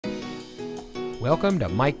Welcome to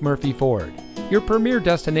Mike Murphy Ford, your premier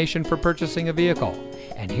destination for purchasing a vehicle.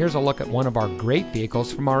 And here's a look at one of our great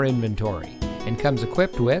vehicles from our inventory, and comes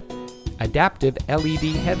equipped with adaptive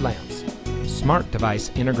LED headlamps, smart device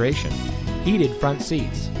integration, heated front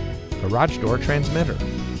seats, garage door transmitter,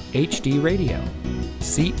 HD radio,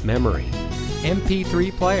 seat memory,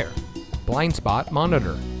 MP3 player, blind spot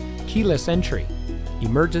monitor, keyless entry,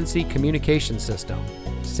 emergency communication system,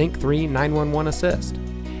 Sync 3 911 assist,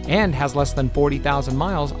 and has less than 40,000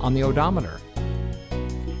 miles on the odometer.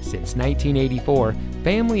 Since 1984,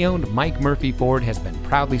 family-owned Mike Murphy Ford has been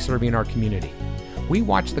proudly serving our community. We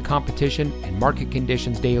watch the competition and market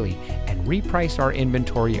conditions daily and reprice our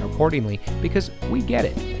inventory accordingly because we get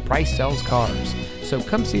it. Price sells cars. So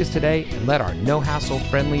come see us today and let our no-hassle,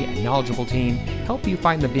 friendly, and knowledgeable team help you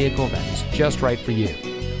find the vehicle that is just right for you.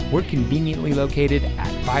 We're conveniently located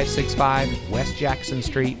at 565 West Jackson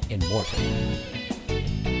Street in Morton.